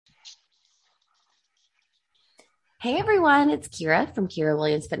Hey everyone, it's Kira from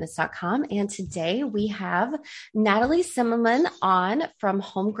KiraWilliamsFitness.com. And today we have Natalie Zimmerman on from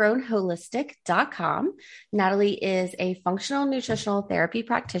HomegrownHolistic.com. Natalie is a functional nutritional therapy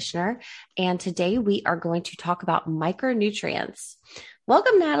practitioner. And today we are going to talk about micronutrients.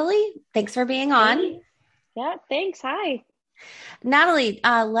 Welcome, Natalie. Thanks for being on. Hey, yeah, thanks. Hi. Natalie,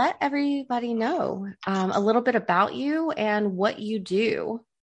 let everybody know a little bit about you and what you do.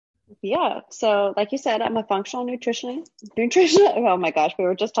 Yeah. So, like you said, I'm a nutritional. Oh my gosh, we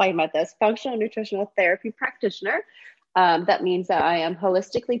were just talking about this. Functional nutritional therapy practitioner. That means that I am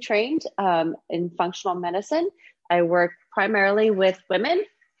holistically trained in functional medicine. I work primarily with women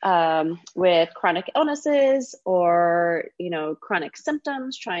with chronic illnesses or chronic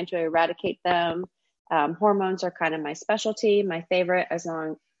symptoms, trying to eradicate them. Hormones are kind of my specialty, my favorite, as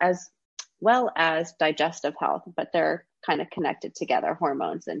well as digestive health, but they're kind of connected together,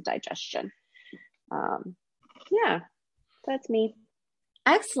 hormones and digestion. Um, yeah, that's me.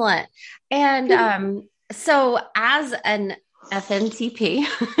 Excellent. And so, as an FNTP,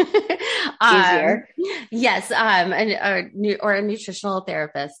 um, Easier. yes, or a nutritional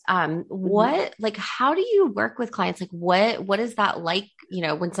therapist, Mhm. how do you work with clients? Like, what is that like,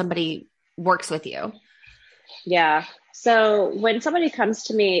 when somebody works with you? Yeah. So when somebody comes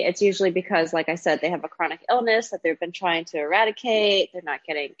to me, it's usually because, like I said, they have a chronic illness that they've been trying to eradicate. They're not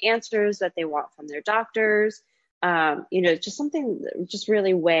getting answers that they want from their doctors. Just something just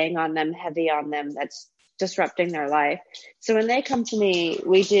really weighing on them, heavy on them, that's disrupting their life. So when they come to me,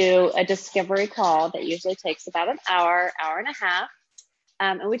 we do a discovery call that usually takes about an hour, hour and a half.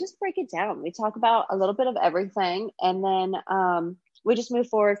 And we just break it down. We talk about a little bit of everything, and then we just move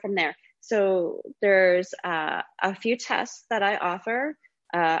forward from there. So there's a few tests that I offer.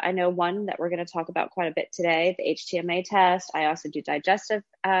 I know one that we're going to talk about quite a bit today, the HTMA test. I also do digestive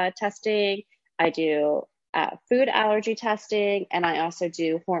testing. I do food allergy testing, and I also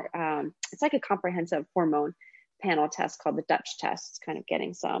do it's like a comprehensive hormone panel test called the Dutch test. It's kind of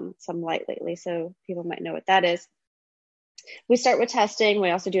getting some light lately, so people might know what that is. We start with testing. We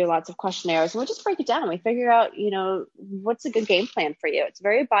also do lots of questionnaires, and we just break it down. We figure out, what's a good game plan for you. It's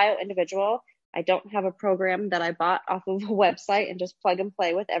very bio individual. I don't have a program that I bought off of a website and just plug and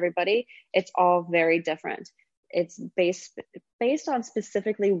play with everybody. It's all very different. It's based on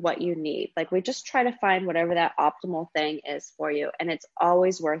specifically what you need. Like, we just try to find whatever that optimal thing is for you. And it's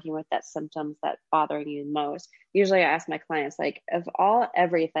always working with that symptoms that's bothering you most. Usually I ask my clients, like, of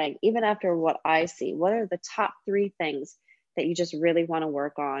everything, even after what I see, what are the top 3 things that you just really want to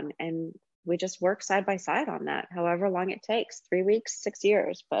work on? And we just work side by side on that, however long it takes, 3 weeks, 6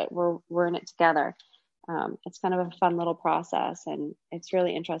 years, but we're in it together. It's kind of a fun little process, and it's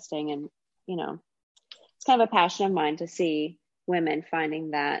really interesting. And, it's kind of a passion of mine to see women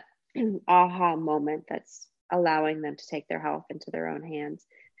finding that aha moment that's allowing them to take their health into their own hands,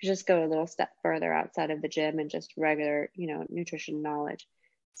 to just go a little step further outside of the gym and just regular, nutrition knowledge.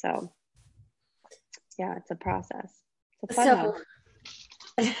 So yeah, it's a process. It's fun though.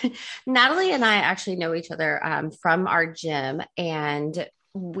 So, Natalie and I actually know each other from our gym, and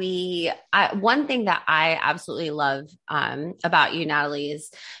one thing that I absolutely love about you, Natalie,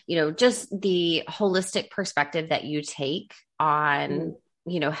 is just the holistic perspective that you take Mm,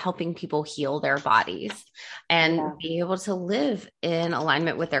 on helping people heal their bodies and yeah. be able to live in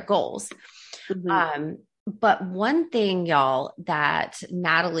alignment with their goals. Hmm. But one thing, y'all, that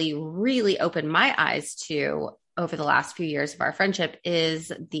Natalie really opened my eyes to over the last few years of our friendship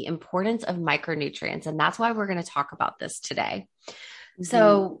is the importance of micronutrients. And that's why we're going to talk about this today. Hmm.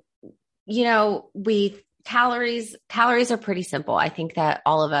 So, we calories are pretty simple. I think that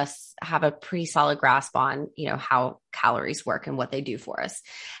all of us have a pretty solid grasp on, how calories work and what they do for us.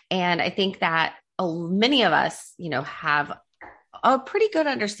 And I think that many of us, have a pretty good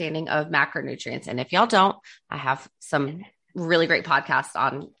understanding of macronutrients. And if y'all don't, I have some really great podcasts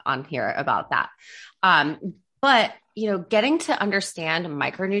on here about that. But getting to understand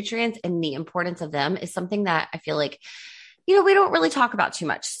micronutrients and the importance of them is something that I feel like we don't really talk about too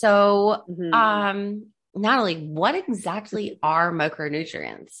much. So, Hmm. Natalie, what exactly are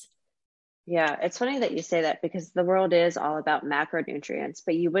micronutrients? Yeah, it's funny that you say that, because the world is all about macronutrients,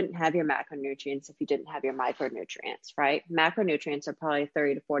 but you wouldn't have your macronutrients if you didn't have your micronutrients, right? Macronutrients are probably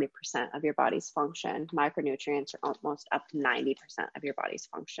 30 to 40% of your body's function. Micronutrients are almost up to 90% of your body's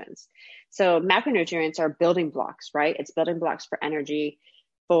functions. So macronutrients are building blocks, right? It's building blocks for energy,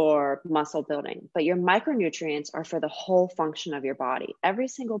 for muscle building, but your micronutrients are for the whole function of your body. Every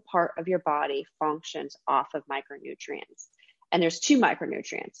single part of your body functions off of micronutrients. And there's 2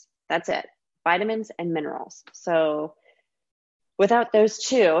 micronutrients. That's it: vitamins and minerals. So Without those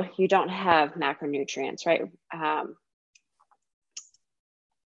two, you don't have macronutrients, right?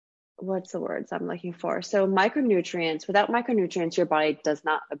 What's the words I'm looking for? So micronutrients, without micronutrients, your body does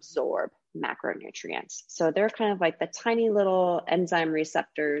not absorb macronutrients. So they're kind of like the tiny little enzyme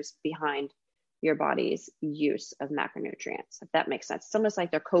receptors behind your body's use of macronutrients, if that makes sense. It's almost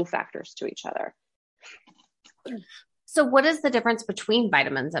like they're cofactors to each other. So what is the difference between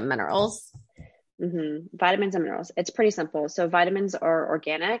vitamins and minerals? Vitamins and minerals. It's pretty simple. So vitamins are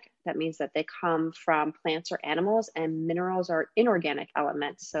organic. That means that they come from plants or animals, and minerals are inorganic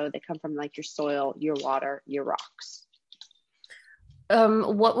elements. So they come from like your soil, your water, your rocks.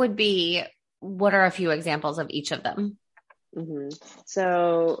 What are a few examples of each of them?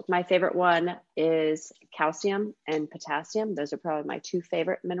 So my favorite one is calcium and potassium. Those are probably my two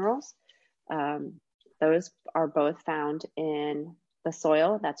favorite minerals. Those are both found in the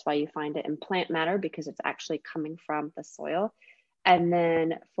soil. That's why you find it in plant matter, because it's actually coming from the soil. And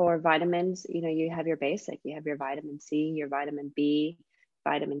then for vitamins, you have your basic, you have your vitamin C, your vitamin B,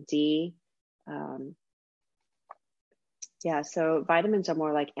 vitamin D. So vitamins are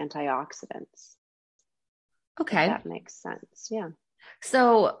more like antioxidants. Okay. If that makes sense. Yeah.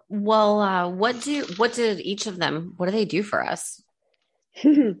 So, what do each of them, what do they do for us?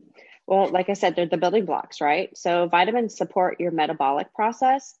 Well, like I said, they're the building blocks, right? So vitamins support your metabolic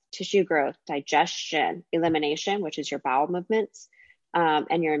process, tissue growth, digestion, elimination, which is your bowel movements,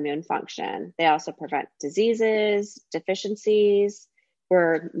 and your immune function. They also prevent diseases, deficiencies,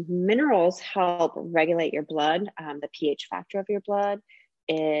 where minerals help regulate your blood, the pH factor of your blood.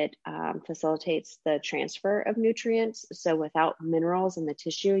 It facilitates the transfer of nutrients. So without minerals in the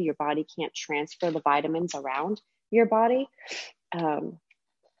tissue, your body can't transfer the vitamins around your body.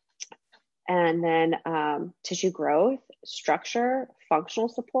 And then tissue growth, structure, functional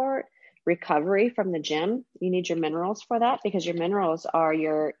support, recovery from the gym. You need your minerals for that, because your minerals are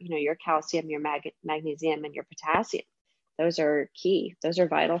your calcium, your magnesium, and your potassium. Those are key. Those are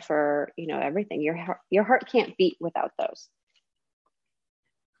vital for, everything. Your heart can't beat without those.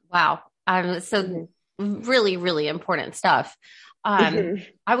 Wow. Really, really important stuff. I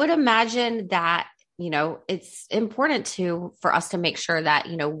would imagine that it's important for us to make sure that,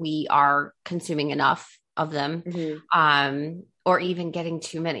 we are consuming enough of them, or even getting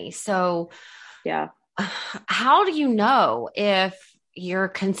too many. So yeah. How do you know if you're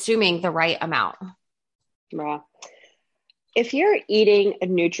consuming the right amount? Well, if you're eating a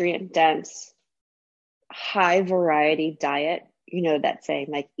nutrient dense, high variety diet, that saying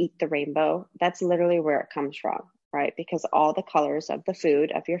like eat the rainbow, that's literally where it comes from, right? Because all the colors of the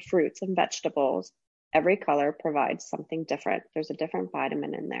food, of your fruits and vegetables, every color provides something different. There's a different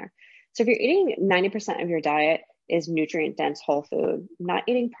vitamin in there. So if you're eating 90% of your diet is nutrient dense whole food, not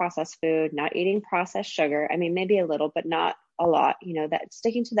eating processed food, not eating processed sugar. I mean, maybe a little, but not a lot, that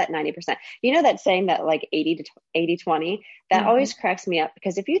sticking to that 90%, that saying that like 80-20, that always cracks me up,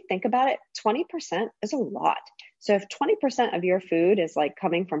 because if you think about it, 20% is a lot. So if 20% of your food is like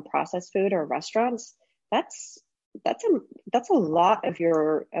coming from processed food or restaurants, that's a lot of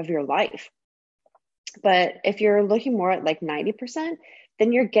your life. But if you're looking more at like 90%,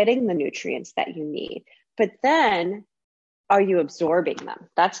 then you're getting the nutrients that you need. But then are you absorbing them?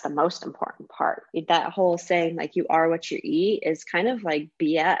 That's the most important part. That whole saying, like, you are what you eat, is kind of like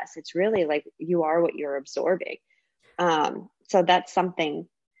BS. It's really like you are what you're absorbing. So that's something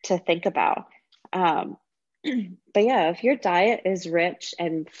to think about. But yeah, if your diet is rich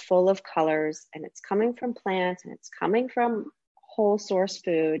and full of colors, and it's coming from plants, and it's coming from whole source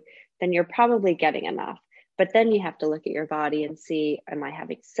food, then you're probably getting enough. But then you have to look at your body and see, am I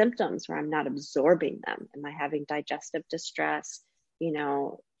having symptoms where I'm not absorbing them? Am I having digestive distress?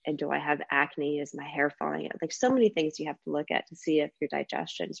 And do I have acne? Is my hair falling out? Like, so many things you have to look at to see if your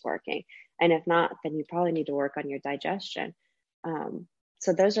digestion is working. And if not, then you probably need to work on your digestion.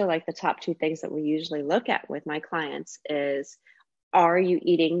 So those are like the top two things that we usually look at with my clients is, are you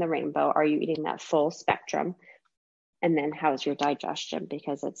eating the rainbow? Are you eating that full spectrum? And then how's your digestion?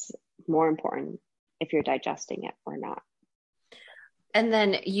 Because it's more important if you're digesting it or not. And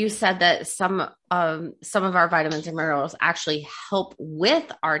then you said that some of our vitamins and minerals actually help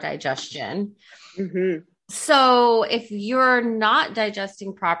with our digestion. So if you're not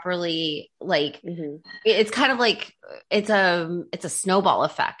digesting properly, like it's kind of like it's a snowball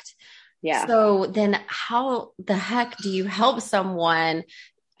effect. Yeah. So then how the heck do you help someone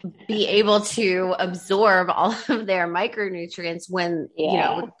be able to absorb all of their micronutrients when,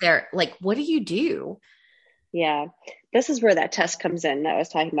 they're like, what do you do? Yeah. This is where that test comes in that I was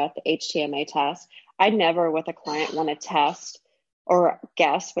talking about, the HTMA test. I never with a client want to test or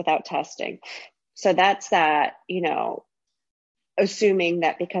guess without testing. So that's that, assuming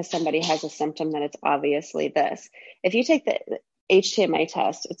that because somebody has a symptom that it's obviously this. If you take the HTMA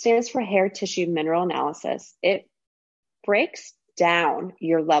test, it stands for hair tissue mineral analysis. It breaks down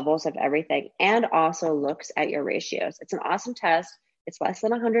your levels of everything and also looks at your ratios. It's an awesome test. It's less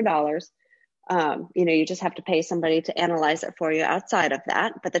than $100. You just have to pay somebody to analyze it for you outside of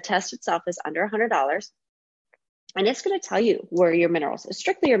that. But the test itself is under $100. And it's going to tell you where your minerals,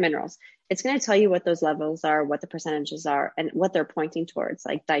 strictly your minerals. It's going to tell you what those levels are, what the percentages are, and what they're pointing towards,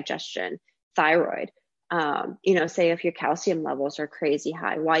 like digestion, thyroid. Say if your calcium levels are crazy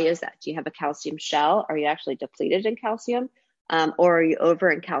high, why is that? Do you have a calcium shell? Are you actually depleted in calcium? Or are you over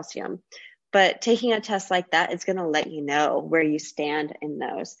in calcium? But taking a test like that is going to let you know where you stand in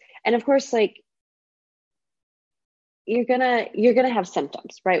those. And of course, like, you're gonna have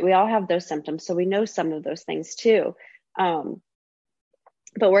symptoms, right? We all have those symptoms, so we know some of those things too. But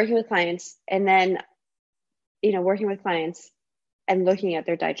working with clients, and then working with clients and looking at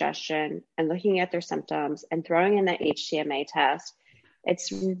their digestion and looking at their symptoms and throwing in that HTMA test,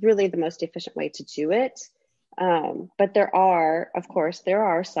 it's really the most efficient way to do it. But there are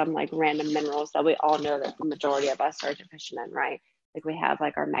some like random minerals that we all know that the majority of us are deficient in, right? Like we have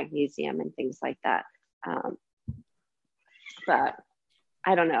like our magnesium and things like that. But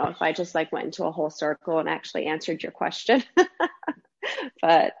I don't know if I just like went into a whole circle and actually answered your question.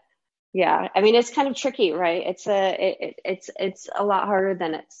 But yeah, I mean, it's kind of tricky, right? It's a lot harder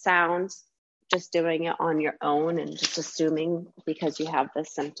than it sounds, just doing it on your own and just assuming because you have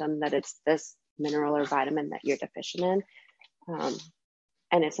this symptom that it's this mineral or vitamin that you're deficient in.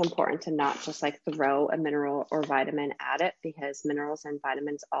 And it's important to not just like throw a mineral or vitamin at it, because minerals and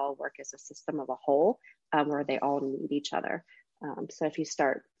vitamins all work as a system of a whole, where they all need each other. So if you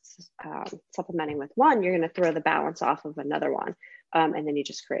start supplementing with one, you're going to throw the balance off of another one. And then you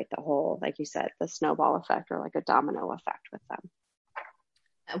just create the whole, like you said, the snowball effect or like a domino effect with them.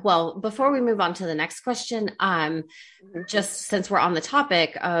 Well, before we move on to the next question, just since we're on the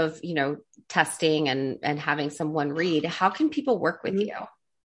topic of, testing and having someone read, how can people work with you?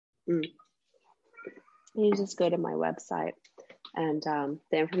 You just go to my website and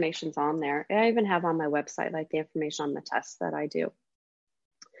the information's on there. I even have on my website, like the information on the tests that I do.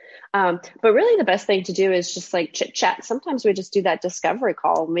 But really the best thing to do is just like chit chat. Sometimes we just do that discovery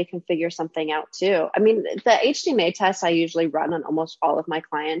call and we can figure something out too. I mean, the HTMA test I usually run on almost all of my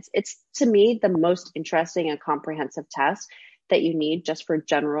clients. It's, to me, the most interesting and comprehensive test that you need just for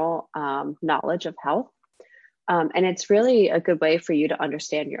general knowledge of health. And it's really a good way for you to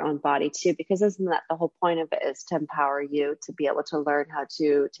understand your own body too, because isn't that the whole point of it, is to empower you to be able to learn how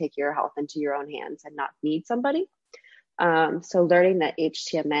to take your health into your own hands and not need somebody. So learning that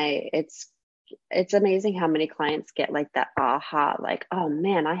HTMA, it's amazing how many clients get like that aha, like, oh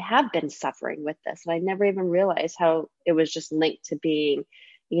man, I have been suffering with this. And I never even realized how it was just linked to being,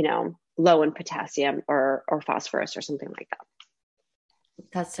 low in potassium or phosphorus or something like that.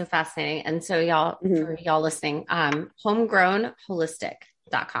 That's so fascinating. And so y'all, for y'all listening,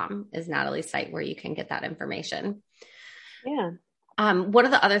 homegrownholistic.com is Natalie's site where you can get that information. Yeah. One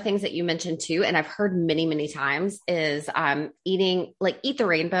of the other things that you mentioned too, and I've heard many, many times, is eating, like eat the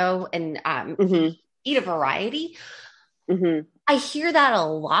rainbow and eat a variety. I hear that a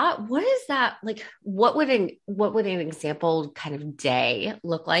lot. What is that like? What would an example kind of day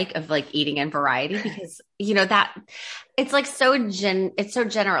look like of like eating in variety? Because that it's like it's so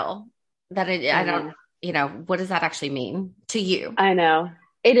general that I don't, what does that actually mean to you? I know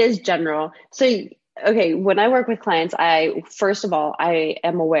it is general. So, okay, when I work with clients, first of all, I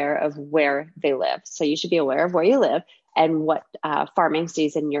am aware of where they live. So you should be aware of where you live and what farming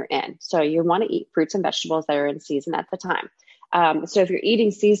season you're in. So you want to eat fruits and vegetables that are in season at the time. So if you're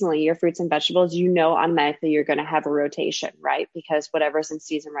eating seasonally your fruits and vegetables, automatically you're going to have a rotation, right? Because whatever's in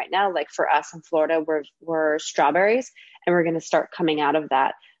season right now, like for us in Florida, we're strawberries, and we're going to start coming out of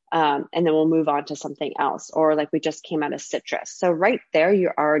that. And then we'll move on to something else, or like we just came out of citrus. So right there,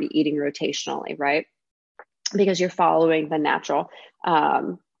 you're already eating rotationally, right? Because you're following the natural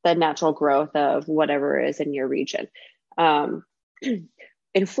growth of whatever is in your region.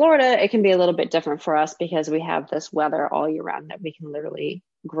 In Florida, it can be a little bit different for us because we have this weather all year round that we can literally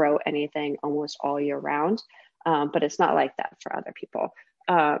grow anything almost all year round. But it's not like that for other people.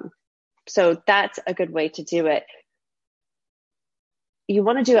 So that's a good way to do it. You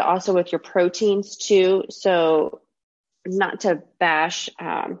want to do it also with your proteins too. So not to bash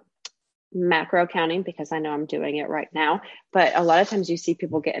macro counting, because I know I'm doing it right now, but a lot of times you see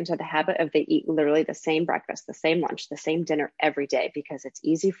people get into the habit of they eat literally the same breakfast, the same lunch, the same dinner every day because it's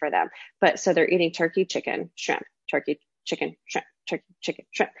easy for them. But so they're eating turkey, chicken, shrimp, turkey, chicken, shrimp, turkey, chicken,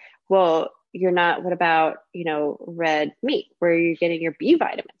 shrimp. Well, what about, red meat where you're getting your B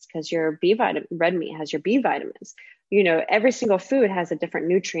vitamins because your red meat has your B vitamins. Every single food has a different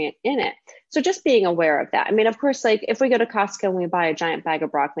nutrient in it. So just being aware of that. I mean, of course, like if we go to Costco and we buy a giant bag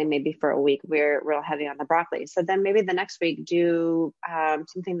of broccoli, maybe for a week, we're real heavy on the broccoli. So then maybe the next week do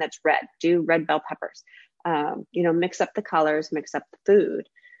something that's red, do red bell peppers, mix up the colors, mix up the food.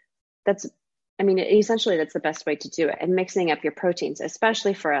 Essentially that's the best way to do it. And mixing up your proteins,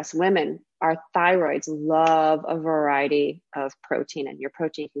 especially for us women, our thyroids love a variety of protein, and your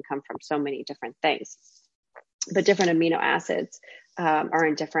protein can come from so many different things. But different amino acids are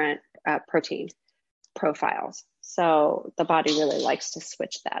in different protein profiles. So the body really likes to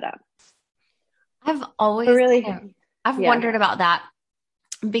switch that up. I've always wondered about that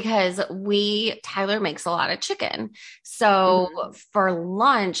because Tyler makes a lot of chicken. So for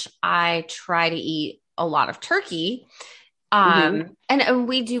lunch, I try to eat a lot of turkey. And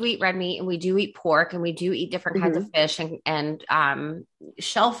we do eat red meat, and we do eat pork, and we do eat different kinds of fish and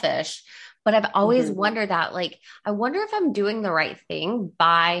shellfish. But I've always wondered that, like, I wonder if I'm doing the right thing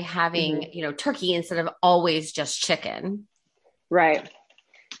by having, turkey instead of always just chicken. Right.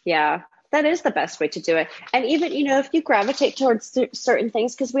 Yeah, that is the best way to do it. And even, if you gravitate towards certain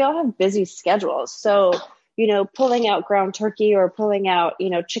things, because we all have busy schedules. So, pulling out ground turkey or pulling out,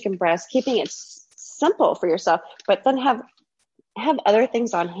 chicken breast, keeping it simple for yourself, but then have other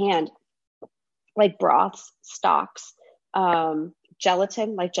things on hand, like broths, stocks,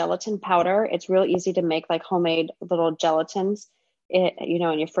 gelatin, like gelatin powder. It's real easy to make like homemade little gelatins,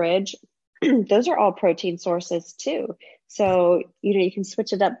 in your fridge. Those are all protein sources too. So, you can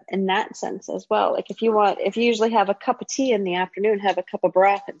switch it up in that sense as well. Like if you usually have a cup of tea in the afternoon, have a cup of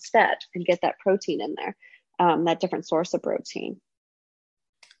broth instead and get that protein in there, that different source of protein.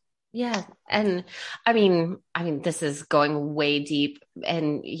 Yeah. And I mean, this is going way deep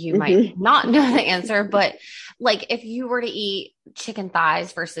and you might not know the answer, but like if you were to eat chicken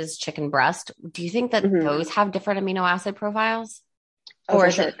thighs versus chicken breast, do you think that those have different amino acid profiles? Or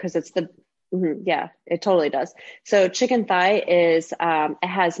for sure, because it's yeah, it totally does. So chicken thigh is, it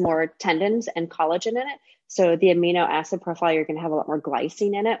has more tendons and collagen in it. So the amino acid profile, you're going to have a lot more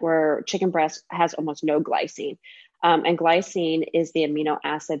glycine in it, where chicken breast has almost no glycine. And glycine is the amino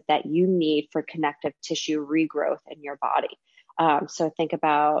acid that you need for connective tissue regrowth in your body. So think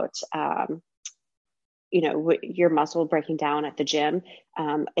about, your muscle breaking down at the gym.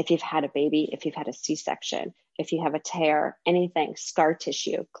 If you've had a baby, if you've had a C-section, if you have a tear, anything, scar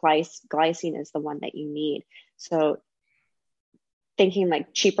tissue, glycine is the one that you need. So thinking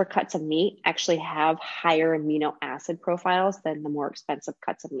like cheaper cuts of meat actually have higher amino acid profiles than the more expensive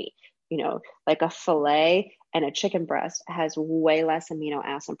cuts of meat. Like a filet and a chicken breast has way less amino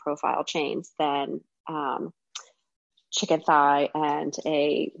acid profile chains than chicken thigh and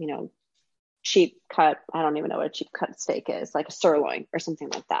a, cheap cut. I don't even know what a cheap cut steak is, like a sirloin or something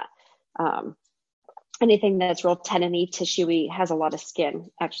like that. Anything that's real tendony, tissuey, has a lot of skin,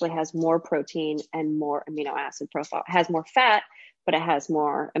 actually has more protein and more amino acid profile. It has more fat, but it has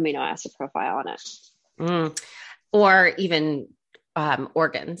more amino acid profile on it. Or even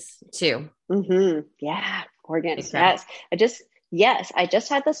organs too. Yeah, organs. Okay. Yes. I just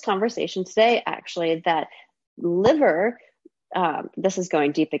had this conversation today, actually, that liver, this is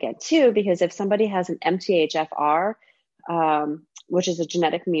going deep again too, because if somebody has an MTHFR, which is a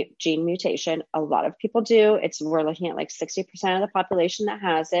genetic gene mutation, a lot of people do. We're looking at like 60% of the population that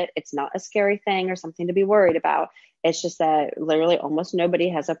has it. It's not a scary thing or something to be worried about. It's just that literally almost nobody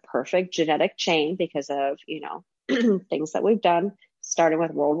has a perfect genetic chain because of, things that we've done, starting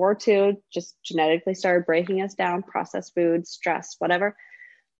with World War II, just genetically started breaking us down, processed foods, stress, whatever.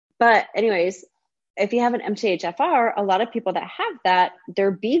 But anyways, if you have an MTHFR, a lot of people that have that,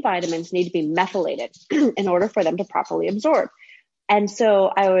 their B vitamins need to be methylated in order for them to properly absorb. And so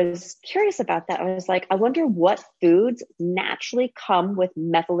I was curious about that. I was like, I wonder what foods naturally come with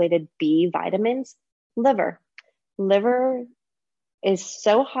methylated B vitamins. Liver is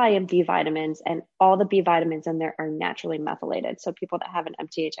so high in B vitamins, and all the B vitamins in there are naturally methylated. So people that have an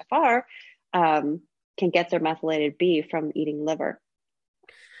MTHFR can get their methylated B from eating liver.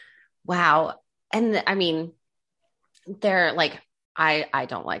 Wow. And I mean, they're like, I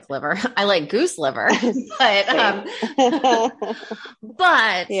don't like liver. I like goose liver, but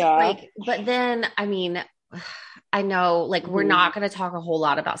yeah. but then, I mean, I know like we're not going to talk a whole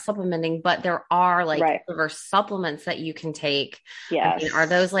lot about supplementing, but there are like liver supplements that you can take. Yes. I mean, are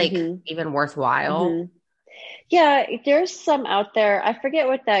those like even worthwhile? Yeah, there's some out there. I forget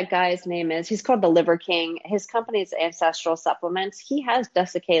what that guy's name is. He's called the Liver King. His company is Ancestral Supplements. He has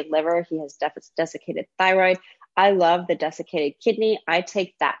desiccated liver. He has desiccated thyroid. I love the desiccated kidney. I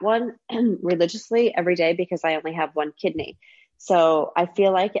take that one religiously every day because I only have one kidney. So I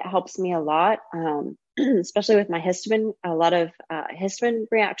feel like it helps me a lot, especially with my histamine. A lot of histamine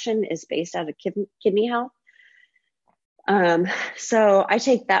reaction is based out of kidney health. So I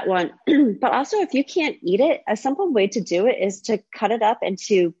take that one, but also if you can't eat it, a simple way to do it is to cut it up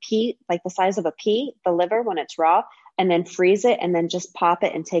into pea, like the size of a pea, the liver when it's raw, and then freeze it and then just pop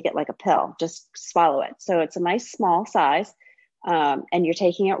it and take it like a pill, just swallow it. So it's a nice small size. And you're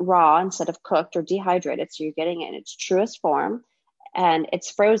taking it raw instead of cooked or dehydrated. So you're getting it in its truest form and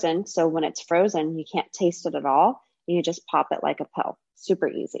it's frozen. So when it's frozen, you can't taste it at all. You just pop it like a pill. Super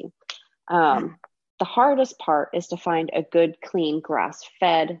easy. The hardest part is to find a good, clean,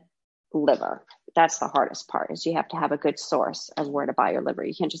 grass-fed liver. That's the hardest part, is you have to have a good source of where to buy your liver.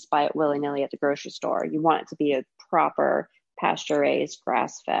 You can't just buy it willy-nilly at the grocery store. You want it to be a proper pasture-raised,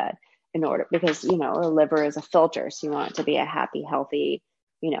 grass-fed in order, because, you know, a liver is a filter. So you want it to be a happy, healthy,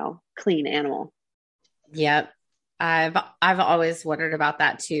 you know, clean animal. Yep. I've always wondered about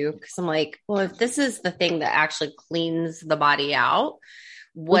that too. Cause I'm like, well, if this is the thing that actually cleans the body out,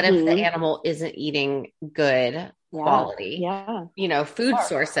 what if the animal isn't eating good quality, you know, food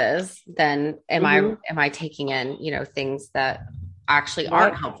sources? Then am I taking in, you know, things that actually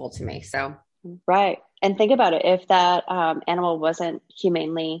aren't helpful to me? So, right. And think about it. If that animal wasn't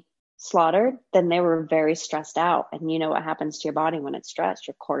humanely slaughtered, then they were very stressed out. And you know what happens to your body when it's stressed?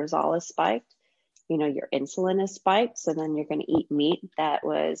 Your cortisol is spiked. You know, your insulin is spiked. So then you're going to eat meat that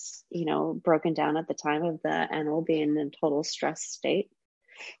was, you know, broken down at the time of the animal being in total stress state.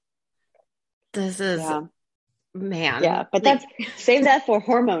 This is, man. Yeah, but that's save that for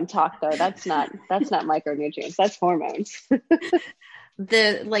hormone talk though. That's not micronutrients. That's hormones.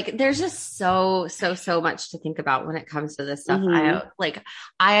 There's just so much to think about when it comes to this stuff.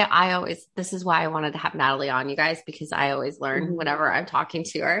 I always, this is why I wanted to have Natalie on, you guys, because I always learn whenever I'm talking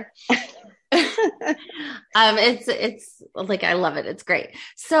to her. It's like, I love it. It's great.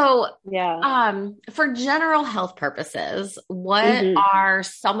 So, for general health purposes, what are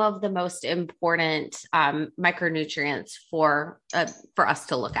some of the most important, micronutrients for us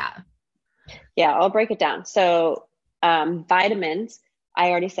to look at? Yeah, I'll break it down. So, vitamins, I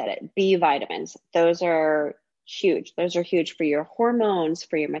already said it, B vitamins, those are huge. Those are huge for your hormones,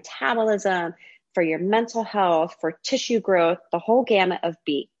 for your metabolism, for your mental health, for tissue growth, the whole gamut of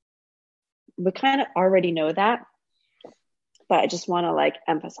B. We kind of already know that, but I just want to like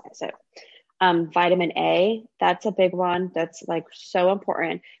emphasize it. Vitamin A, that's a big one. That's like so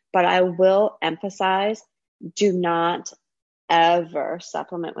important, but I will emphasize, do not ever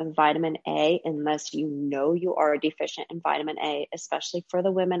supplement with vitamin A unless you know you are deficient in vitamin A, especially for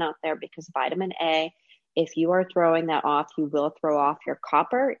the women out there, because vitamin A, if you are throwing that off, you will throw off your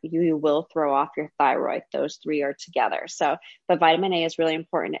copper, you will throw off your thyroid. Those three are together. So, but vitamin A is really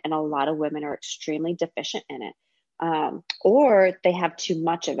important, and a lot of women are extremely deficient in it, or they have too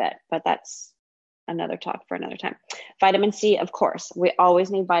much of it, but that's another talk for another time. Vitamin C, of course, we always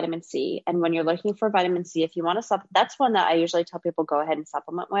need vitamin C. And when you're looking for vitamin C, if you want to supplement, that's one that I usually tell people go ahead and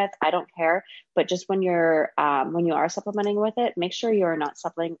supplement with. I don't care, but just when you are supplementing with it, make sure you are not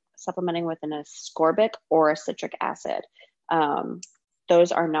supplementing with an ascorbic or a citric acid.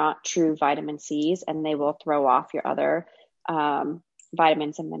 Those are not true vitamin C's, and they will throw off your other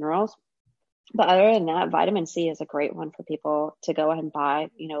vitamins and minerals. But other than that, vitamin C is a great one for people to go ahead and buy.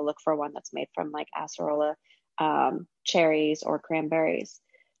 You know, look for one that's made from like acerola, cherries, or cranberries.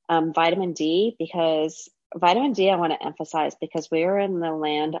 Vitamin D, because vitamin D, I want to emphasize, because we are in the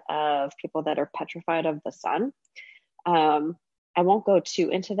land of people that are petrified of the sun. I won't go too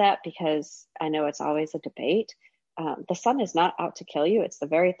into that because I know it's always a debate. The sun is not out to kill you. It's the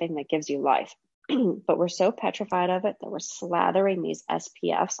very thing that gives you life. But we're so petrified of it that we're slathering these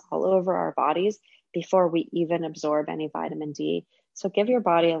SPFs all over our bodies before we even absorb any vitamin D. So give your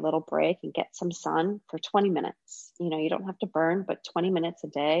body a little break and get some sun for 20 minutes. You know, you don't have to burn, but 20 minutes a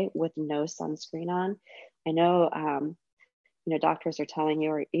day with no sunscreen on. I know, you know, doctors are telling you,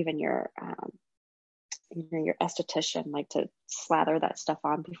 or even your esthetician, like to slather that stuff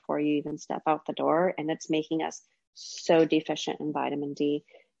on before you even step out the door. And it's making us so deficient in vitamin D.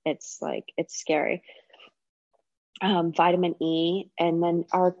 It's scary. Vitamin E, and then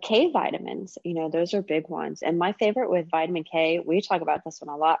our K vitamins, you know, those are big ones. And my favorite with vitamin K, we talk about this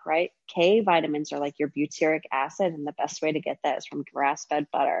one a lot, right? K vitamins are like your butyric acid, and the best way to get that is from grass-fed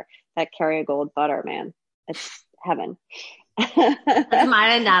butter. That Kerrygold butter, man, it's heaven. That's mine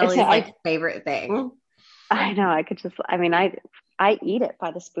and Natalie's like favorite thing. I know. I eat it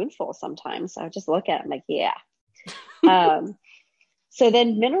by the spoonful sometimes. I just look at it, I'm like, yeah. So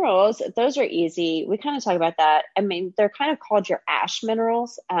then minerals, those are easy. We kind of talk about that. I mean, they're kind of called your ash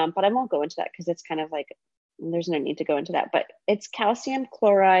minerals, but I won't go into that because it's kind of like there's no need to go into that. But it's calcium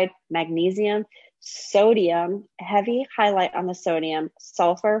chloride, magnesium, sodium, heavy highlight on the sodium,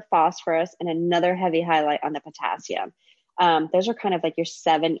 sulfur, phosphorus, and another heavy highlight on the potassium. Those are kind of like your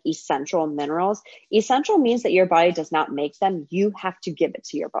 7 essential minerals. Essential means that your body does not make them. You have to give it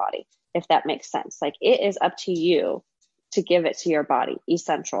to your body, if that makes sense. Like it is up to you to give it to your body.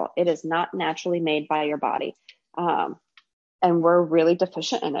 Essential. It is not naturally made by your body. And we're really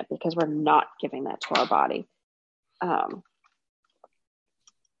deficient in it because we're not giving that to our body.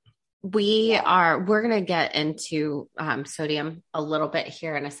 We're going to get into sodium a little bit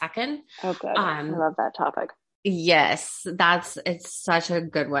here in a second. Oh, good. I love that topic. Yes, it's such a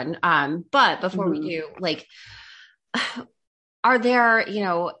good one. But before we do, like, are there,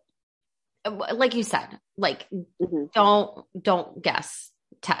 like you said, like, don't guess,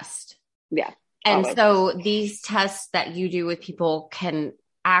 test. Yeah. And so these tests that you do with people can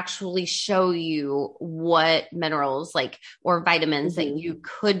actually show you what minerals like or vitamins that you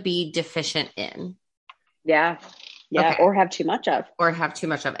could be deficient in. Yeah. Yeah. Okay. Or have too much of.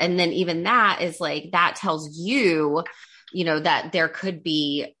 And then even that is like, that tells you, that there could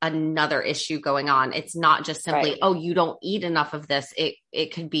be another issue going on. It's not just simply, oh, you don't eat enough of this.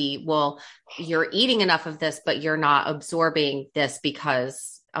 It could be, well, you're eating enough of this, but you're not absorbing this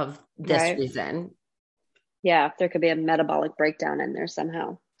because of this reason. Yeah. There could be a metabolic breakdown in there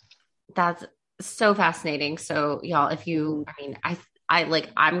somehow. That's so fascinating. So y'all, if you,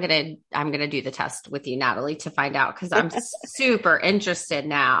 I'm going to do the test with you, Natalie, to find out. Cause I'm super interested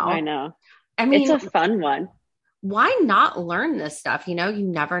now. I know. I mean, it's a fun one. Why not learn this stuff? You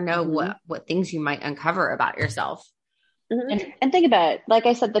never know what things you might uncover about yourself. And think about it. Like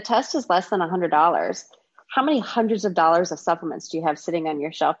I said, the test is less than $100. How many hundreds of dollars of supplements do you have sitting on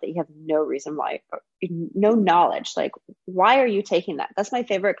your shelf that you have no reason why, no knowledge? Like, why are you taking that? That's my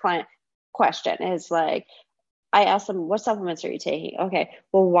favorite client question is like, I ask them, what supplements are you taking? Okay,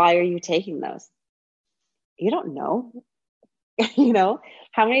 well, why are you taking those? You don't know.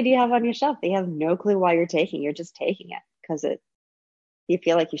 How many do you have on your shelf? They have no clue why you're taking. You're just taking it because you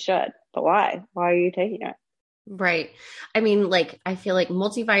feel like you should. But why? Why are you taking it? Right. I mean, like, I feel like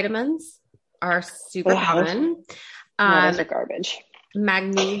multivitamins are super common. Those are garbage.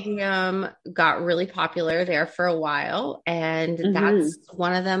 Magnesium got really popular there for a while. And that's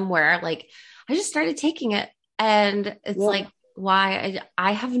one of them where like, I just started taking it and it's like, why?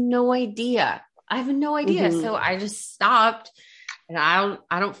 I have no idea. So I just stopped and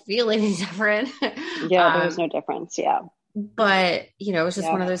I don't feel any different. Yeah. There's no difference. Yeah. But, it's just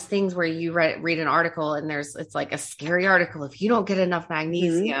one of those things where you read an article and it's like a scary article. If you don't get enough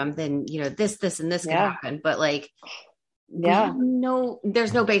magnesium, then, this, and this can happen. But like, there's no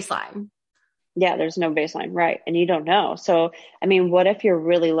baseline. Yeah, there's no baseline. Right. And you don't know. So, I mean, what if you're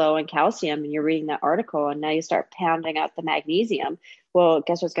really low in calcium and you're reading that article and now you start pounding out the magnesium? Well,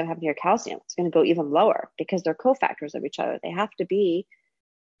 guess what's going to happen to your calcium? It's going to go even lower because they're cofactors of each other. They have to be,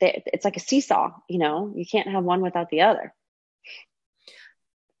 it's like a seesaw, you can't have one without the other.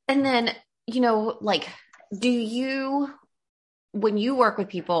 And then, like, when you work with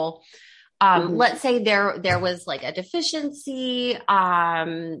people, let's say there was like a deficiency,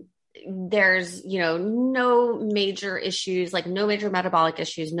 there's, no major issues, like no major metabolic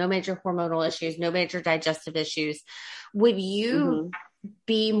issues, no major hormonal issues, no major digestive issues. Would you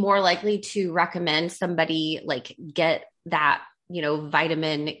be more likely to recommend somebody like get that,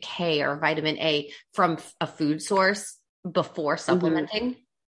 vitamin K or vitamin A from a food source before supplementing?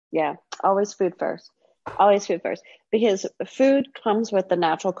 Yeah. Always food first. Because food comes with the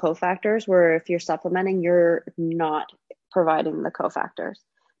natural cofactors where if you're supplementing, you're not providing the cofactors.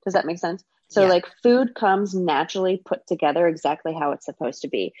 Does that make sense? So like food comes naturally put together exactly how it's supposed to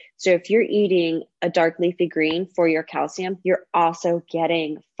be. So if you're eating a dark leafy green for your calcium, you're also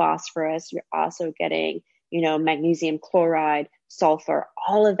getting phosphorus. You're also getting, magnesium chloride, sulfur,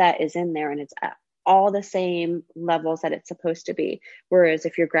 all of that is in there and it's at all the same levels that it's supposed to be. Whereas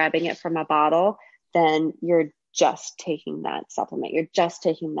if you're grabbing it from a bottle, then you're just taking that supplement. You're just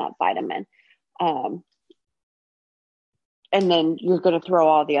taking that vitamin. And then you're going to throw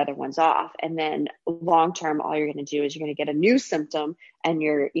all the other ones off. And then long term, all you're going to do is you're going to get a new symptom and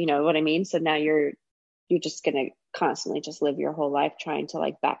you know what I mean? So now you're just going to constantly just live your whole life trying to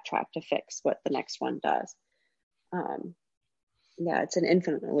like backtrack to fix what the next one does. It's an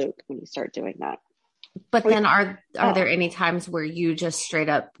infinite loop when you start doing that. But then are there any times where you just straight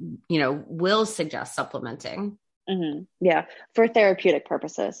up, will suggest supplementing? Yeah. For therapeutic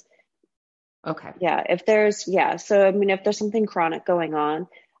purposes. Okay. Yeah. So, I mean, if there's something chronic going on,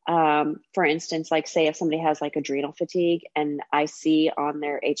 for instance, like say if somebody has like adrenal fatigue and I see on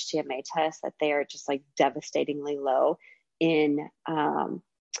their HTMA test that they are just like devastatingly low in,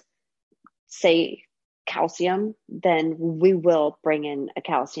 say, calcium, then we will bring in a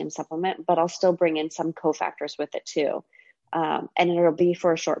calcium supplement, but I'll still bring in some cofactors with it too. And it'll be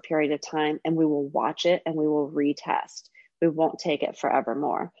for a short period of time, and we will watch it and we will retest. We won't take it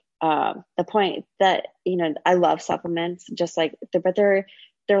forevermore. The point that, I love supplements, just like, but they're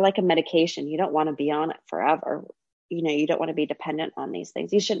like a medication. You don't want to be on it forever. You don't want to be dependent on these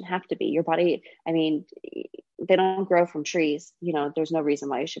things. You shouldn't have to be. Your body, I mean, they don't grow from trees. There's no reason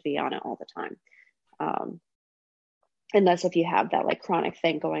why you should be on it all the time. Unless if you have that like chronic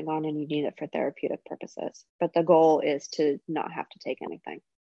thing going on and you need it for therapeutic purposes. But the goal is to not have to take anything.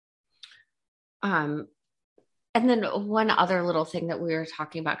 And then one other little thing that we were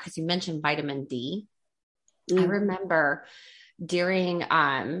talking about, because you mentioned vitamin D. I remember during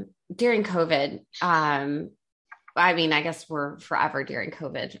COVID, I mean, I guess we're forever during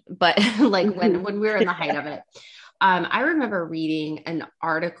COVID, but like when we were in the height of it, I remember reading an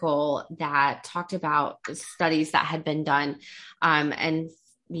article that talked about studies that had been done. And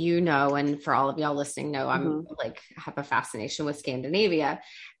and for all of y'all listening know, I'm like, have a fascination with Scandinavia.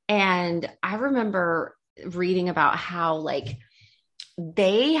 And I remember reading about how like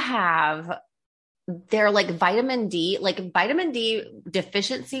their like vitamin D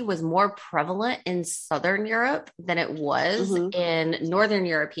deficiency was more prevalent in Southern Europe than it was in Northern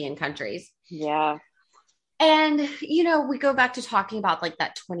European countries. Yeah. And, we go back to talking about like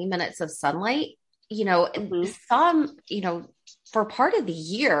that 20 minutes of sunlight, some, for part of the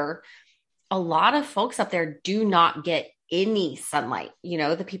year, a lot of folks up there do not get any sunlight.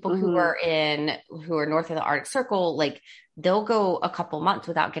 The people who are north of the Arctic Circle, like they'll go a couple months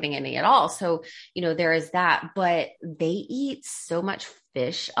without getting any at all. So, there is that, but they eat so much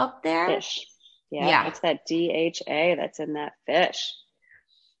fish up there. Fish. Yeah. It's that DHA that's in that fish.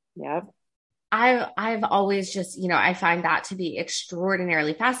 Yep. I've always just, I find that to be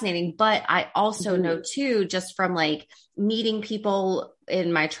extraordinarily fascinating, but I also know too, just from like meeting people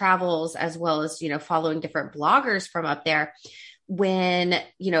in my travels, as well as, following different bloggers from up there, when,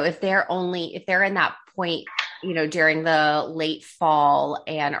 if they're in that point, during the late fall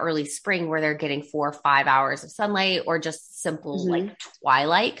and early spring where they're getting 4 or 5 hours of sunlight or just simple like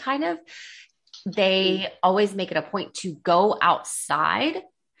twilight kind of, they always make it a point to go outside.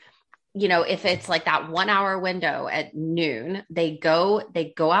 If it's like that 1 hour window at noon, they go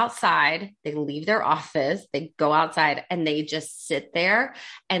outside, they leave their office, they go outside and they just sit there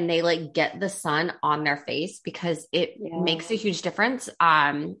and they like get the sun on their face because it makes a huge difference.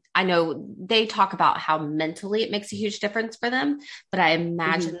 I know they talk about how mentally it makes a huge difference for them, but I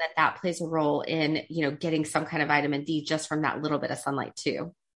imagine that plays a role in, getting some kind of vitamin D just from that little bit of sunlight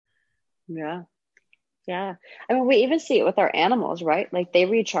too. Yeah. Yeah. I mean, we even see it with our animals, right? Like they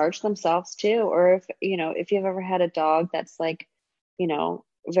recharge themselves too. Or if you've ever had a dog that's like,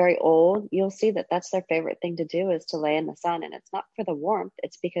 very old, you'll see that that's their favorite thing to do is to lay in the sun. And it's not for the warmth.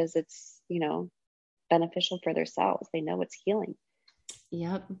 It's because it's, beneficial for their cells. They know it's healing.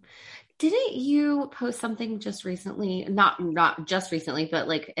 Yep. Didn't you post something just recently? Not just recently, but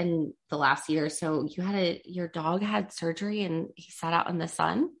like in the last year or so, your dog had surgery and he sat out in the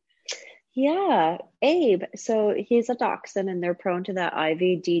sun? Yeah, Abe. So he's a dachshund and they're prone to that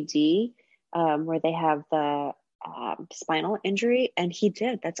IVDD, where they have the spinal injury. And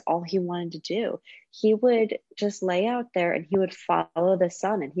that's all he wanted to do. He would just lay out there and he would follow the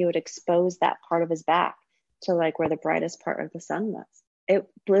sun and he would expose that part of his back to like where the brightest part of the sun was. It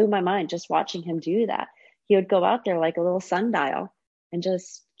blew my mind just watching him do that. He would go out there like a little sundial and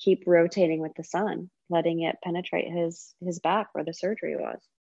just keep rotating with the sun, letting it penetrate his back where the surgery was.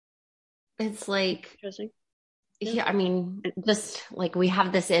 It's like, yeah, I mean, just like we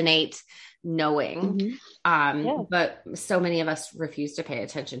have this innate knowing, but so many of us refuse to pay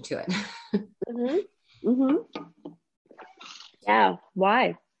attention to it. Yeah.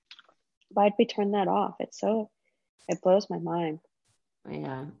 Why'd we turn that off? It blows my mind.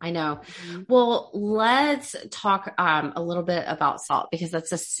 Yeah, I know. Well, let's talk a little bit about salt because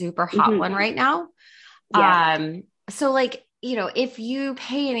that's a super hot one right now. Yeah. So like, if you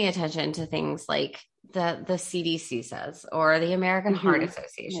pay any attention to things like the CDC says, or the American Heart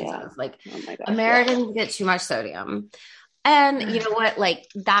Association says, like Americans get too much sodium. And you know what, like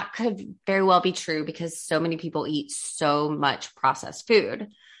that could very well be true because so many people eat so much processed food.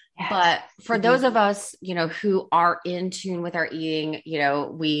 Yes. But for those of us, who are in tune with our eating,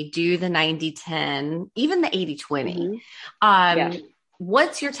 we do the 90-10, even the 80-20.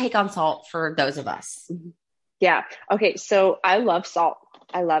 what's your take on salt for those of us? Yeah. Okay. So I love salt.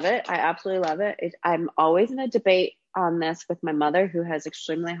 I love it. I absolutely love it. I'm always in a debate on this with my mother, who has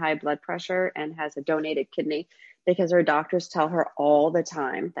extremely high blood pressure and has a donated kidney, because her doctors tell her all the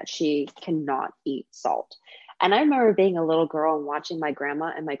time that she cannot eat salt. And I remember being a little girl and watching my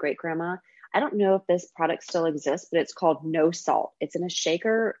grandma and my great grandma. I don't know if this product still exists, but it's called No Salt. It's in a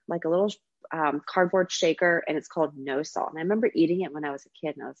shaker, like a little cardboard shaker, and it's called No Salt. And I remember eating it when I was a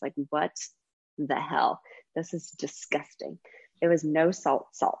kid, and I was like, what the hell? This is disgusting. It was no salt,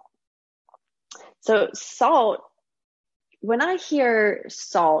 salt. So salt, when I hear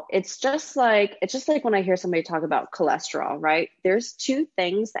salt, it's just like when I hear somebody talk about cholesterol, right? There's two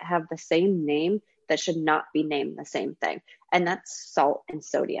things that have the same name that should not be named the same thing. And that's salt and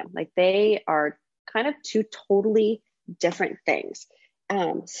sodium. Like, they are kind of two totally different things.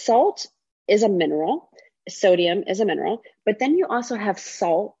 Salt is a mineral. Sodium is a mineral, but then you also have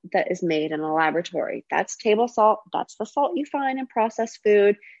salt that is made in a laboratory. That's table salt. That's the salt you find in processed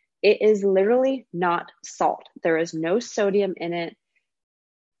food. It is literally not salt. There is no sodium in it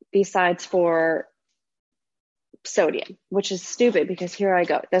besides for sodium, which is stupid, because here I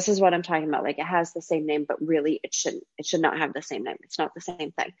go. This is what I'm talking about. Like, it has the same name, but really it shouldn't. It should not have the same name. It's not the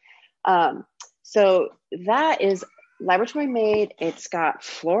same thing. So that is laboratory made. It's got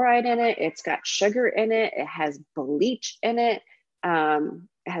fluoride in it. It's got sugar in it. It has bleach in it.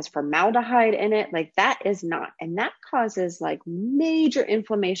 It has formaldehyde in it. Like, that is not, and that causes like major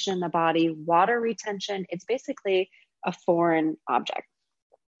inflammation in the body, water retention. It's basically a foreign object.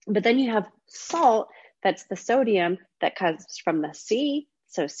 But then you have salt, that's the sodium that comes from the sea.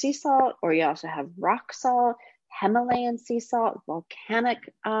 So sea salt, or you also have rock salt, Himalayan sea salt, volcanic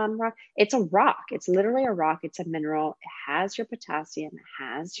rock. It's a rock. It's literally a rock. It's a mineral. It has your potassium, it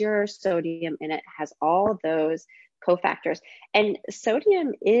has your sodium in it, it has all those cofactors. And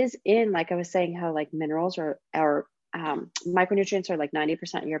sodium is in, like I was saying, how like minerals or micronutrients are like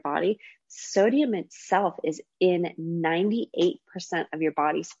 90% of your body. Sodium itself is in 98% of your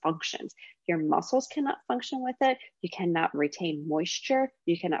body's functions. Your muscles cannot function with it. You cannot retain moisture.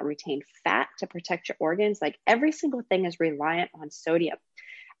 You cannot retain fat to protect your organs. Like, every single thing is reliant on sodium.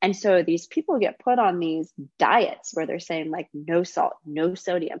 And so these people get put on these diets where they're saying like no salt, no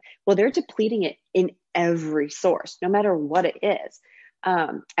sodium. Well, they're depleting it in every source, no matter what it is.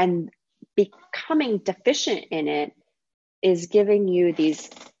 And becoming deficient in it is giving you these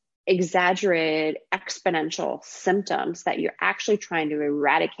exaggerated exponential symptoms that you're actually trying to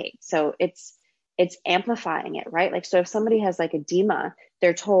eradicate. So it's amplifying it, right? Like, so if somebody has like edema,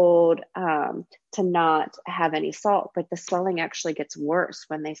 they're told to not have any salt, but the swelling actually gets worse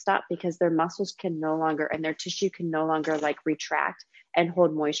when they stop, because their muscles can no longer, and their tissue can no longer like retract and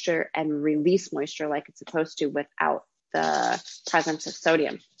hold moisture and release moisture like it's supposed to without the presence of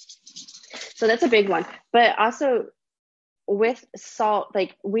sodium. So that's a big one. But also with salt,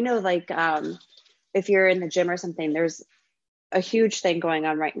 like, we know, like, if you're in the gym or something, there's a huge thing going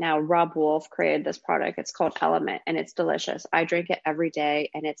on right now. Rob Wolf created this product. It's called Element, and it's delicious. I drink it every day,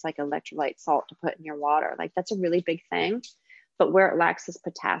 and it's like electrolyte salt to put in your water. Like, that's a really big thing, but where it lacks is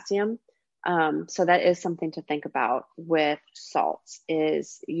potassium. So that is something to think about with salts,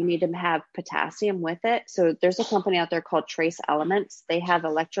 is you need to have potassium with it. So there's a company out there called Trace Elements. They have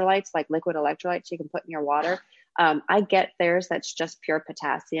electrolytes, like liquid electrolytes you can put in your water. I get theirs that's just pure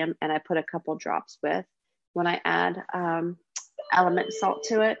potassium, and I put a couple drops with when I add element salt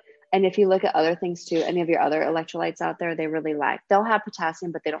to it. And if you look at other things too, any of your other electrolytes out there, they really lack. They'll have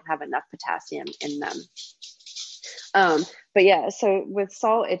potassium, but they don't have enough potassium in them. But yeah, so with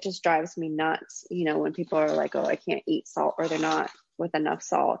salt, it just drives me nuts, when people are like, oh, I can't eat salt, or they're not with enough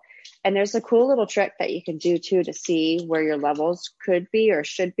salt. And there's a cool little trick that you can do too to see where your levels could be or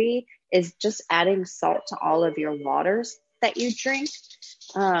should be, is just adding salt to all of your waters that you drink.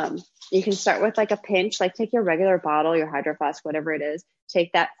 You can start with like a pinch, like take your regular bottle, your Hydro Flask, whatever it is,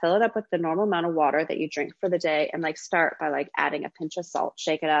 take that, fill it up with the normal amount of water that you drink for the day, and like start by like adding a pinch of salt,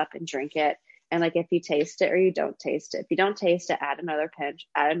 shake it up and drink it. And like, if you taste it or you don't taste it, if you don't taste it, add another pinch,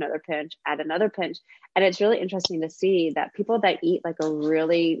 add another pinch, add another pinch. And it's really interesting to see that people that eat like a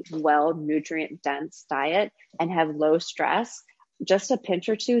really well nutrient dense diet and have low stress, just a pinch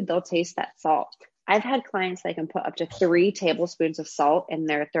or two, they'll taste that salt. I've had clients that can put up to 3 tablespoons of salt in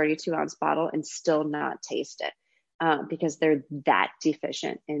their 32-ounce bottle and still not taste it, because they're that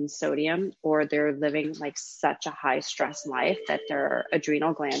deficient in sodium, or they're living like such a high stress life that their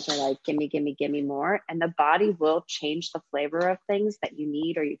adrenal glands are like, gimme, gimme, gimme more. And the body will change the flavor of things that you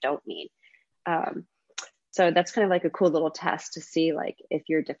need or you don't need. So that's kind of like a cool little test to see like if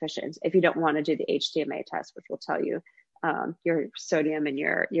you're deficient, if you don't want to do the HTMA test, which will tell you your sodium and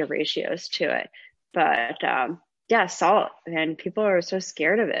your ratios to it. But yeah, salt, and people are so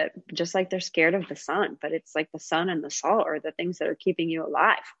scared of it, just like they're scared of the sun. But it's like the sun and the salt are the things that are keeping you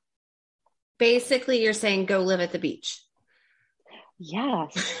alive. Basically, you're saying go live at the beach.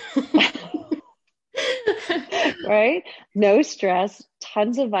 Yes. Right? No stress,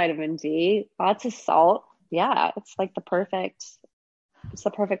 tons of vitamin D, lots of salt. Yeah, it's the perfect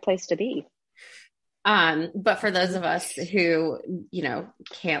place to be. But for those of us who,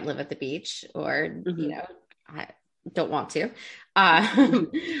 can't live at the beach or, Mm-hmm. I don't want to,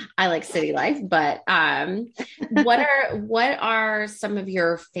 I like city life, but what are some of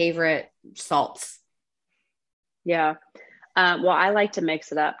your favorite salts? Yeah. Well, I like to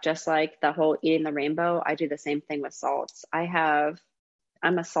mix it up, just like the whole eating the rainbow. I do the same thing with salts. I'm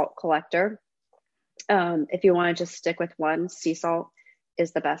a salt collector. If you want to just stick with one, sea salt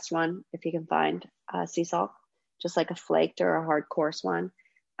is the best one if you can find sea salt, just like a flaked or a hard coarse one.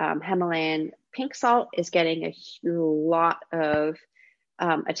 Himalayan pink salt is getting a lot of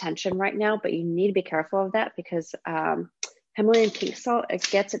attention right now, but you need to be careful of that because Himalayan pink salt, it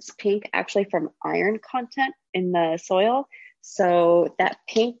gets its pink actually from iron content in the soil. So that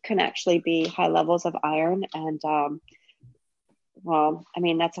pink can actually be high levels of iron. And well, I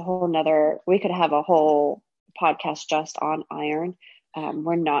mean, that's a whole nother, we could have a whole podcast just on iron.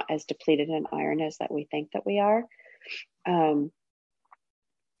 We're not as depleted in iron as that we think that we are.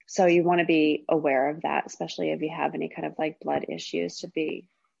 So you want to be aware of that, especially if you have any kind of like blood issues, to be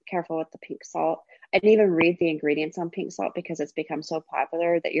careful with the pink salt. And even read the ingredients on pink salt because it's become so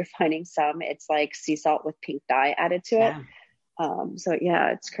popular that you're finding it's like sea salt with pink dye added to it. Yeah. So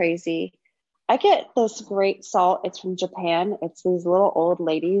yeah, it's crazy. I get this great salt. It's from Japan. It's these little old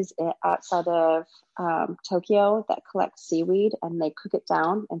ladies outside of Tokyo that collect seaweed and they cook it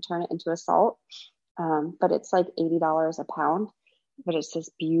down and turn it into a salt. But it's like $80 a pound. But it's this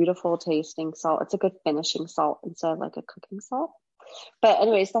beautiful tasting salt. It's a good finishing salt instead of like a cooking salt. But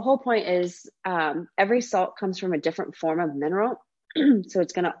anyways, the whole point is every salt comes from a different form of mineral. So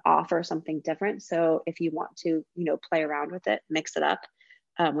it's going to offer something different. So if you want to, play around with it, mix it up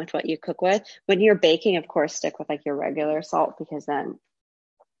with what you cook with. When you're baking, of course, stick with like your regular salt because then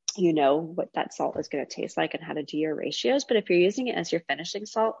you know what that salt is going to taste like and how to do your ratios. But if you're using it as your finishing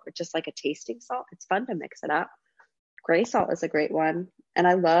salt or just like a tasting salt, it's fun to mix it up. Gray salt is a great one. And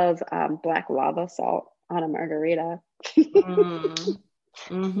I love black lava salt on a margarita.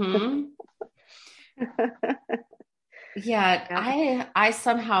 Mm-hmm. Yeah, Yeah. I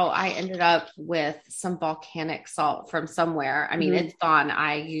somehow I ended up with some volcanic salt from somewhere. I mean, Mm-hmm. it's gone.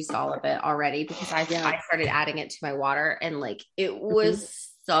 I used all of it already because Yeah. I started adding it to my water and like it Mm-hmm.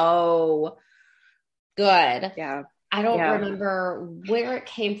 was so good. Yeah. I don't Yeah. remember where it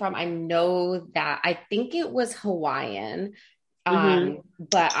came from. I know that I think it was Hawaiian. Mm-hmm.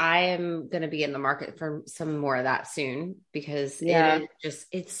 But I am going to be in the market for some more of that soon because it Yeah. is just,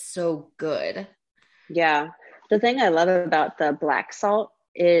 it's so good. Yeah. The thing I love about the black salt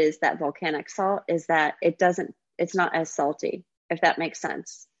is that volcanic salt is that it's not as salty, if that makes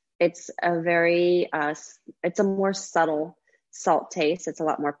sense. It's it's a more subtle salt taste. It's a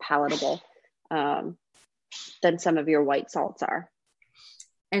lot more palatable um, than some of your white salts are.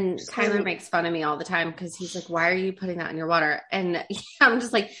 And Tyler So, makes fun of me all the time because he's like, why are you putting that in your water? And I'm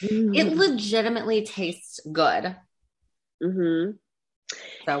just like, it mm-hmm. legitimately tastes good.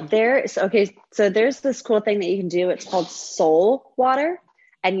 So, So there's this cool thing that you can do. It's called soul water,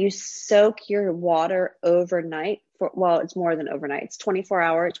 and you soak your water overnight well, it's more than overnight. It's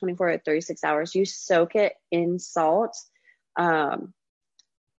 24 to 36 hours. You soak it in salt, um,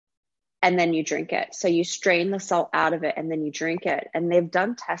 and then you drink it. So you strain the salt out of it and then you drink it. And they've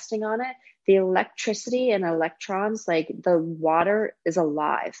done testing on it. The electricity and electrons, like the water is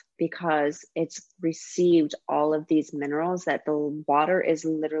alive because it's received all of these minerals that the water is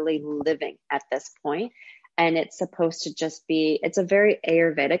literally living at this point. And it's supposed to just it's a very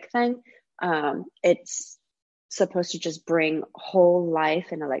Ayurvedic thing. It's supposed to just bring whole life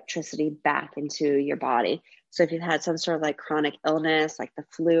and electricity back into your body. So if you've had some sort of like chronic illness, like the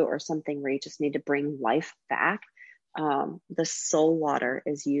flu or something where you just need to bring life back, the soul water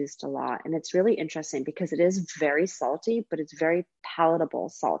is used a lot. And it's really interesting because it is very salty, but it's very palatable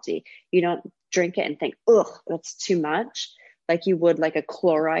salty. You don't drink it and think, ugh, that's too much, like you would like a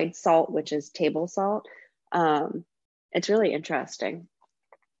chloride salt, which is table salt. It's really interesting.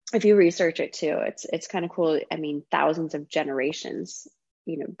 If you research it too, it's kind of cool. I mean, thousands of generations,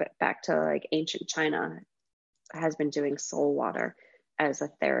 but back to like ancient China has been doing soul water as a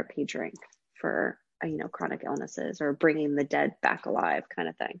therapy drink for chronic illnesses or bringing the dead back alive kind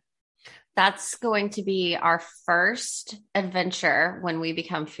of thing. That's going to be our first adventure when we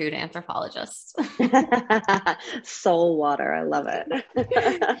become food anthropologists. Soul water. I love it.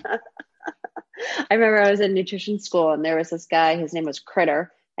 I remember I was in nutrition school and there was this guy, his name was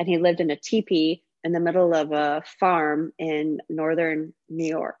Critter, and he lived in a teepee in the middle of a farm in northern New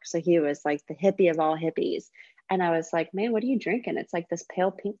York. So he was like the hippie of all hippies. And I was like, man, what are you drinking? It's like this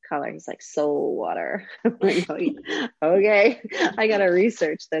pale pink color. He's like, soul water. I'm like, okay, I got to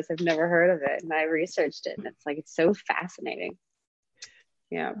research this. I've never heard of it. And I researched it. And it's like, it's so fascinating.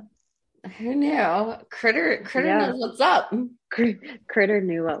 Yeah. Who knew? Critter Yeah. knows what's up. Critter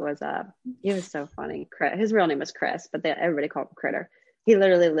knew what was up. He was so funny. His real name was Chris, but everybody called him Critter. He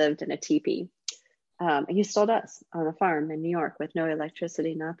literally lived in a teepee. He still does on a farm in New York with no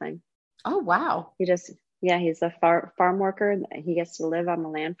electricity, nothing. Oh, wow. He's a farm worker. He gets to live on the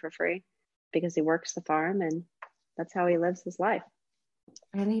land for free because he works the farm, and that's how he lives his life.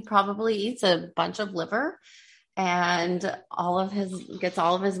 And he probably eats a bunch of liver and gets all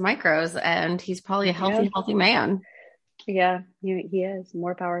of his micros, and he's probably a healthy man. Yeah, he is.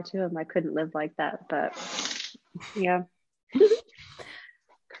 More power to him. I couldn't live like that, but yeah.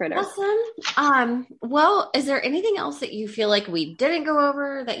 Critter. Awesome. Well, is there anything else that you feel like we didn't go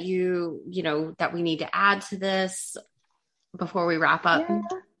over that that we need to add to this before we wrap up?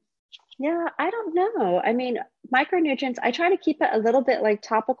 Yeah, I don't know. I mean, micronutrients, I try to keep it a little bit like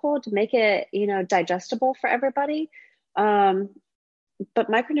topical to make it, digestible for everybody. But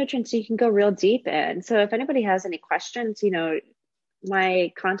micronutrients you can go real deep in. So if anybody has any questions,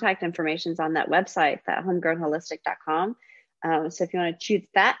 my contact information is on that website, that homegrownholistic.com. So if you want to choose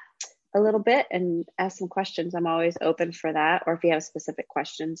that a little bit and ask some questions, I'm always open for that. Or if you have specific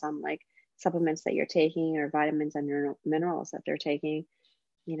questions on like supplements that you're taking or vitamins and minerals that they're taking,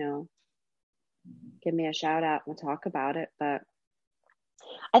 give me a shout out. We'll talk about it. But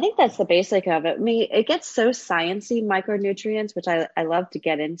I think that's the basic of it. I mean, it gets so sciencey, micronutrients, which I love to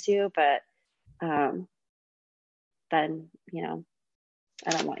get into, but then, I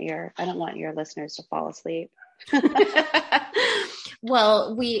don't want your listeners to fall asleep.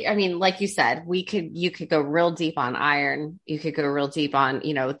 Well, like you said, you could go real deep on iron. You could go real deep on,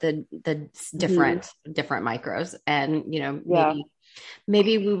 the different micros, and,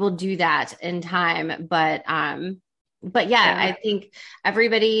 maybe we will do that in time. But yeah, I think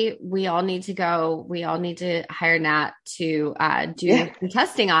we all need to hire Nat to do some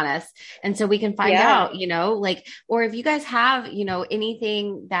testing on us. And so we can find out, or if you guys have,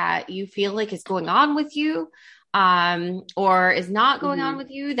 anything that you feel like is going on with you, or is not going on with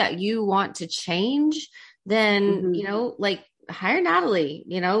you that you want to change, then, hire Natalie,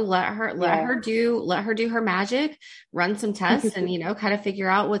 let her do her magic, run some tests and, kind of figure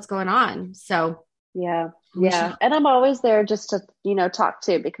out what's going on. So yeah. And I'm always there just to, talk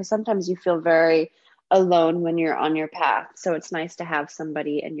to, because sometimes you feel very alone when you're on your path. So it's nice to have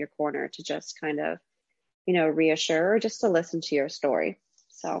somebody in your corner to just kind of, reassure, or just to listen to your story.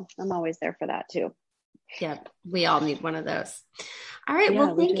 So I'm always there for that too. Yep. We all need one of those. All right.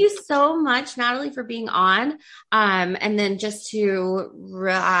 Well, thank you so much, Natalie, for being on. And then just to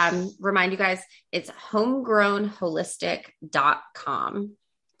remind you guys, it's homegrownholistic.com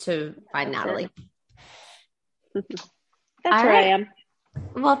to find Natalie. That's where I am.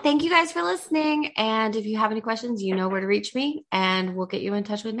 Well, thank you guys for listening. And if you have any questions, you know where to reach me, and we'll get you in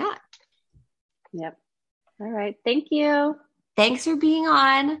touch with Nat. Yep. All right. Thank you. Thanks for being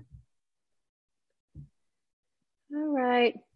on. All right.